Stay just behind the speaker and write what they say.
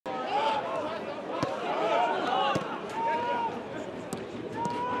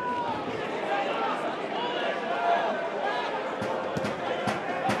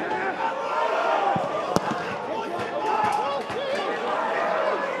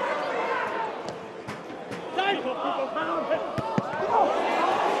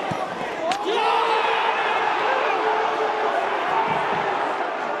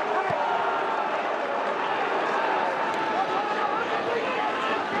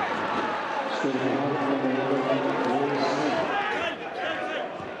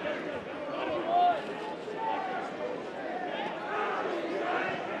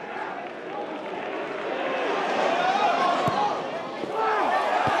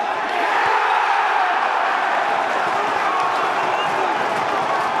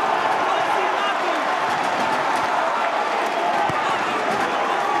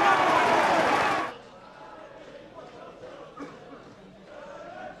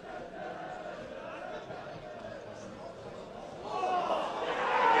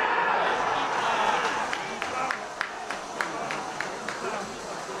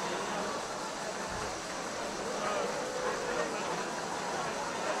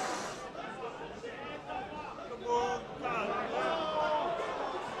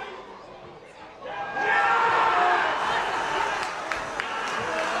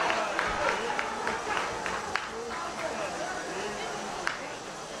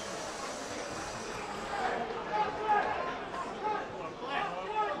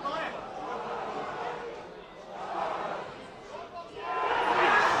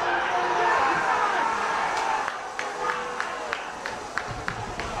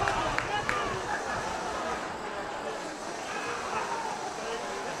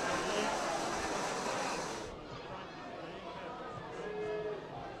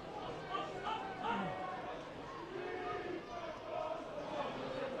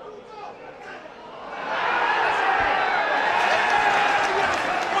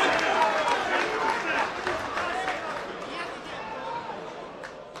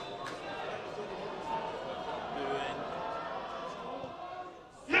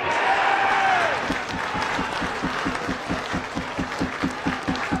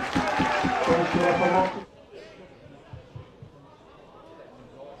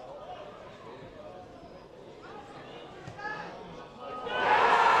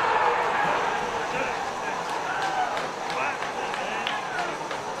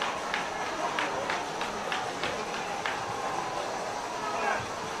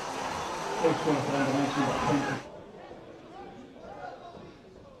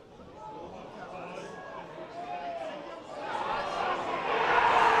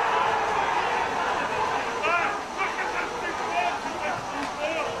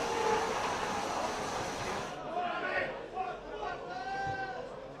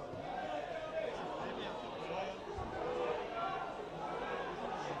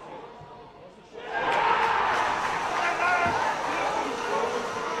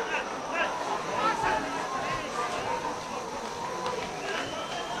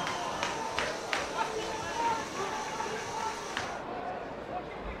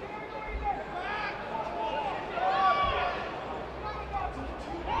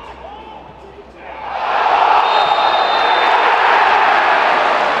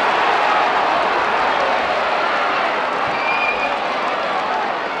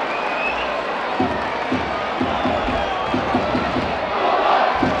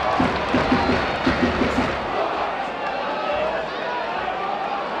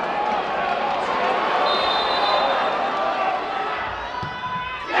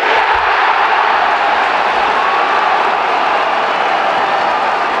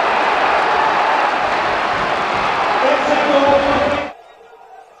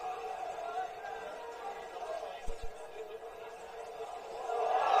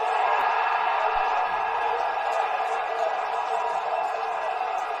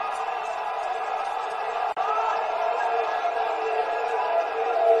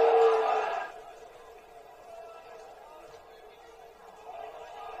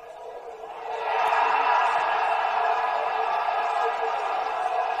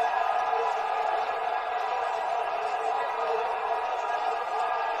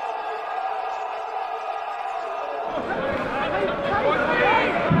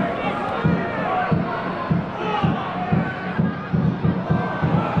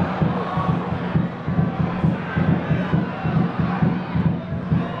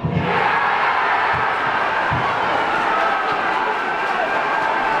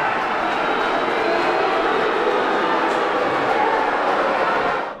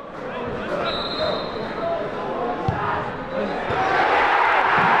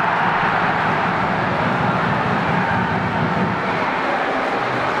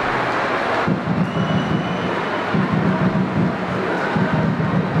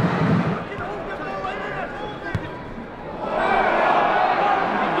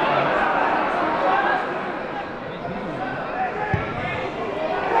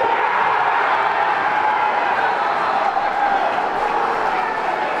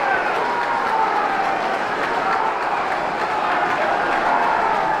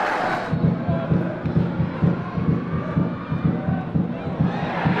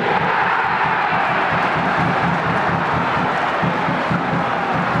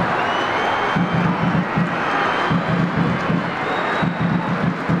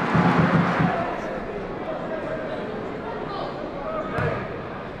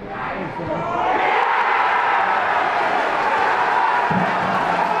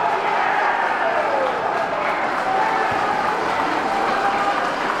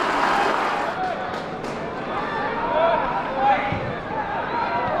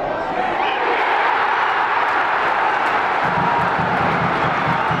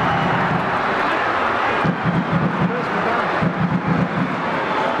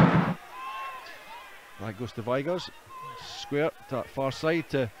goes to Vigers. Square to that far side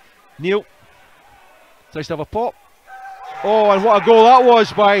to Neil. Tries to have a pop. Oh, and what a goal that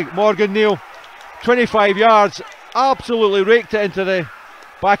was by Morgan Neal. 25 yards. Absolutely raked it into the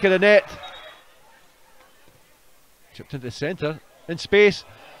back of the net. Chipped into the centre. In space.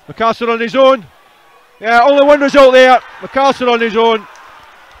 McAllister on his own. Yeah, only one result there. McAllister on his own.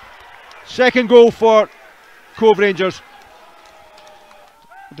 Second goal for Cove Rangers.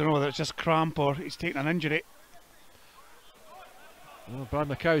 I don't know whether it's just cramp or he's taking an injury. Oh, Brad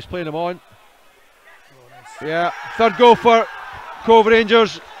McCow's playing him on. Yeah, third goal for Cove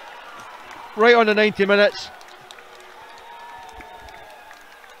Rangers. Right on the 90 minutes.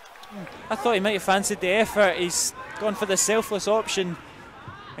 I thought he might have fancied the effort. He's gone for the selfless option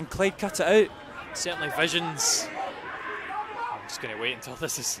and Clyde cut it out. Certainly visions. I'm just going to wait until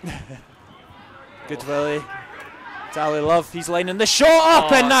this is... Good Willie. Tally Love, he's lining the shot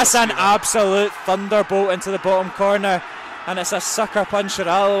up, and that's an absolute thunderbolt into the bottom corner. And it's a sucker punch for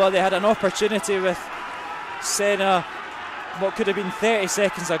Alloa. They had an opportunity with Senna, what could have been 30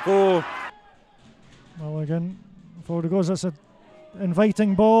 seconds ago. Well, again, forward it goes. That's an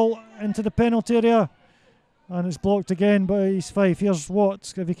inviting ball into the penalty area, and it's blocked again by East Fife. Here's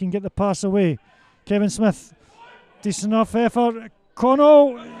Watts, if he can get the pass away. Kevin Smith, decent enough effort.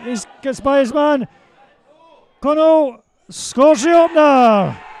 Connell gets by his man. Connell scores the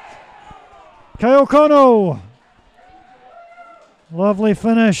opener. Kyle Connell. Lovely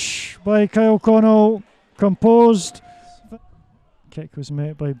finish by Kyle Connell. Composed. Kick was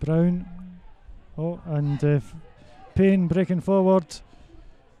met by Brown. Oh, and Payne breaking forward.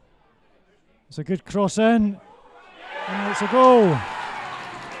 It's a good cross in. And it's a goal.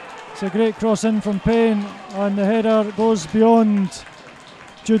 It's a great cross in from Payne. And the header goes beyond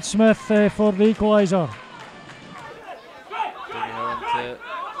Jude Smith for the equaliser.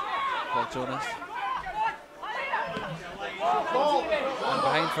 Paul Jonas. And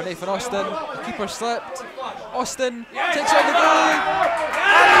behind for Nathan Austin. The keeper slipped. Austin takes on the goal.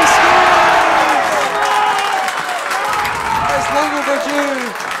 And he scores! It's long overdue,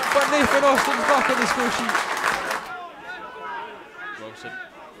 but Nathan Austin's back on the score sheet. Wilson.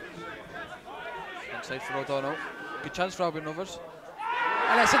 Inside for O'Donnell. Good chance for Albion Rovers.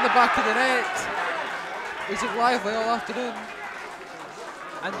 And it's in the back of the net. He's looked lively all afternoon.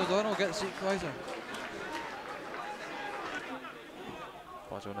 And O'Donnell gets the equaliser.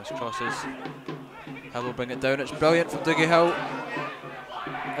 Jonas crosses. Hill will bring it down. It's brilliant from Dougie Hill.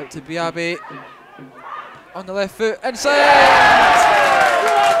 Out to Biabi. On the left foot. Inside!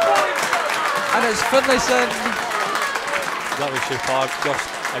 And it's Finlayson. That was superb. Just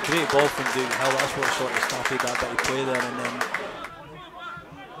a great ball from Dougie Hill. That's what sort of started that bit of play there. And then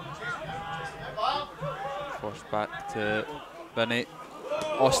forced back to Vinny.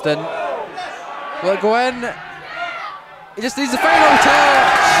 Austin. Will it go in? He just needs the final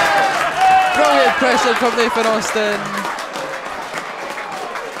touch! Brilliant pressure from Nathan Austin.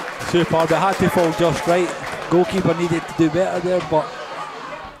 superb. It had to fall just right. Goalkeeper needed to do better there, but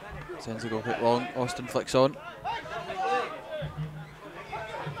sends the goal kick long. Austin flicks on.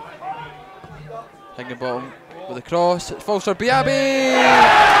 Higginbottom with a cross. It falls for Biabi.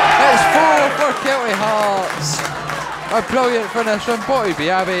 It's 4 for Kelty Hearts. A brilliant finish from Bobby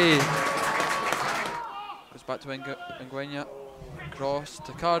Biabi. Goes back to Nguenya. Cross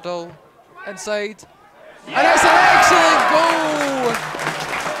to Cardle. Inside. And it's an excellent goal!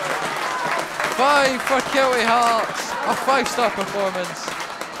 5 for Kelty Hearts. A 5-star performance.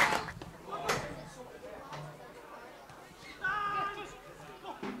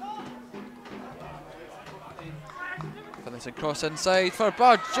 Finishing cross inside for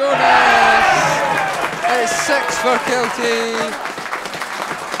Bard Jonas. It's 6 for Kelty.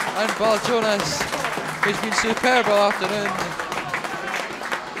 And Bard Jonas, who's been superb all afternoon.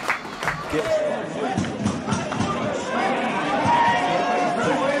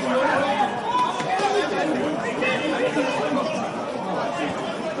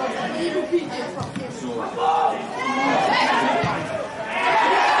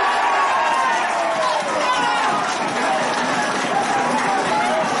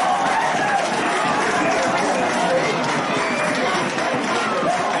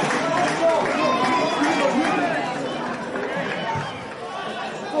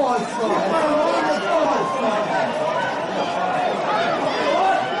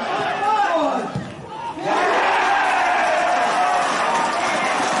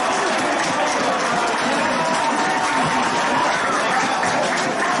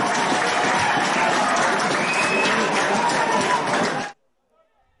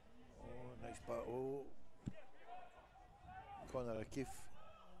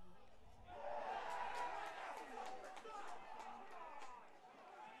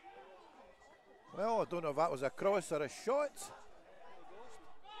 Well, I don't know if that was a cross or a shot.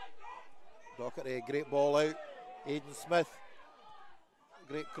 Doherty, great ball out. Aidan Smith,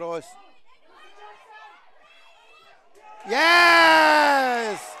 great cross.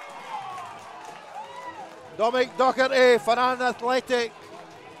 Yes! Dominic Doherty for an Athletic.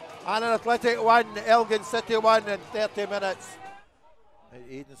 And an Athletic 1, Elgin City 1 in 30 minutes.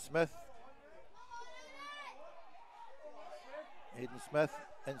 Aidan Smith. Aidan Smith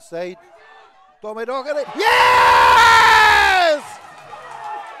inside. Tommy Doherty. Yes!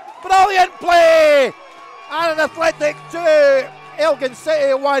 Brilliant play! And an Athletic 2, Elgin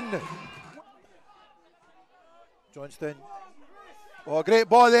City 1. Johnston. Oh, great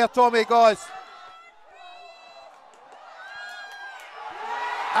ball there, Tommy Goss.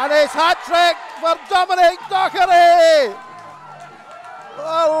 And his hat-trick for Dominic Doherty!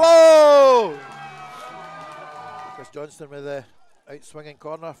 Hello! Chris Johnston with the out-swinging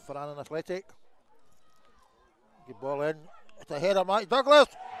corner for Annan Athletic. Good ball in. It's a header, Mike Douglas.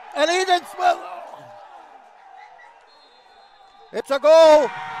 And Aidan Smith. It's a goal!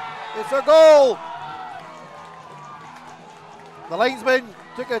 It's a goal! The linesman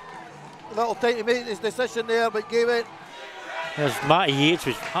took a little time to make his decision there, but gave it. There's Matty Yates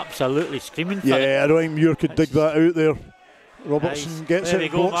was absolutely screaming for it. Yeah, I don't think Muir could dig that out there. Robertson gets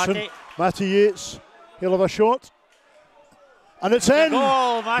it, Watson. Matty Yates, he'll have a shot. And it's in!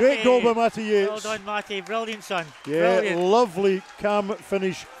 Goal, great goal by Matty Yates. Well done, Matty. Brilliant, son. Yeah, brilliant. Lovely calm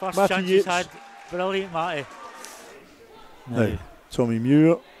finish. First Matty chance Yates. he's had. Brilliant, Matty. Now, Tommy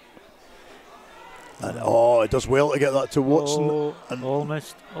Muir. And it does well to get that to Watson. Oh, and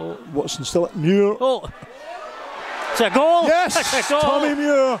almost. Oh. Watson still at Muir. Oh. It's a goal! Yes! It's a goal. Tommy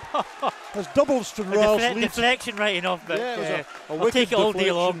Muir has doubled Stranraer's lead. Deflection right enough, but yeah, it was I'll take it all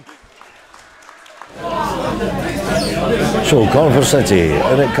day long. So, Confer City,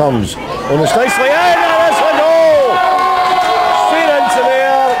 and it comes. Almost nicely in, and it's a goal! Straight into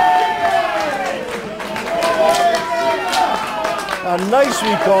there. A nice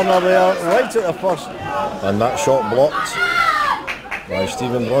wee corner there, right at the first. And that shot blocked by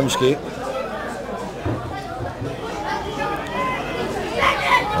Stephen Bronski.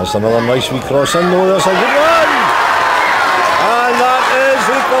 That's another nice wee cross in though, that's a good one! And that is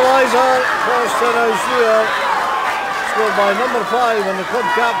equaliser for Stenhouse here. Scored by number 5 and the club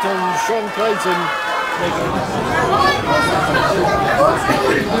captain, Sean Crichton.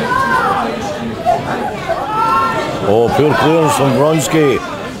 Oh, poor clearance from Bronski.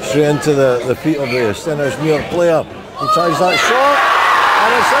 Straight into the feet of the Stenhouse Muir player. He tries that shot,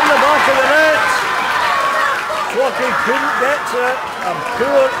 and it's in the back of the net. Twacky couldn't get to it. A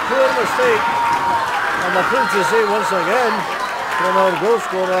poor mistake. I'm afraid to say once again from our goal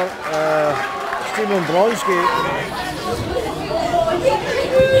scorer, Stephen Bronski.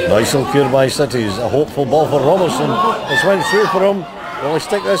 Nice little cure by Cities. A hopeful ball for Robertson. This went through for him. Will he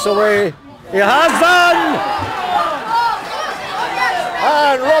stick this away? He has done!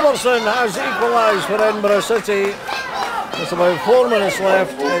 And Robertson has equalised for Edinburgh City. There's about 4 minutes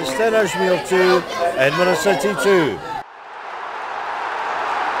left. It's Stenhouse Muir 2, Edinburgh City 2.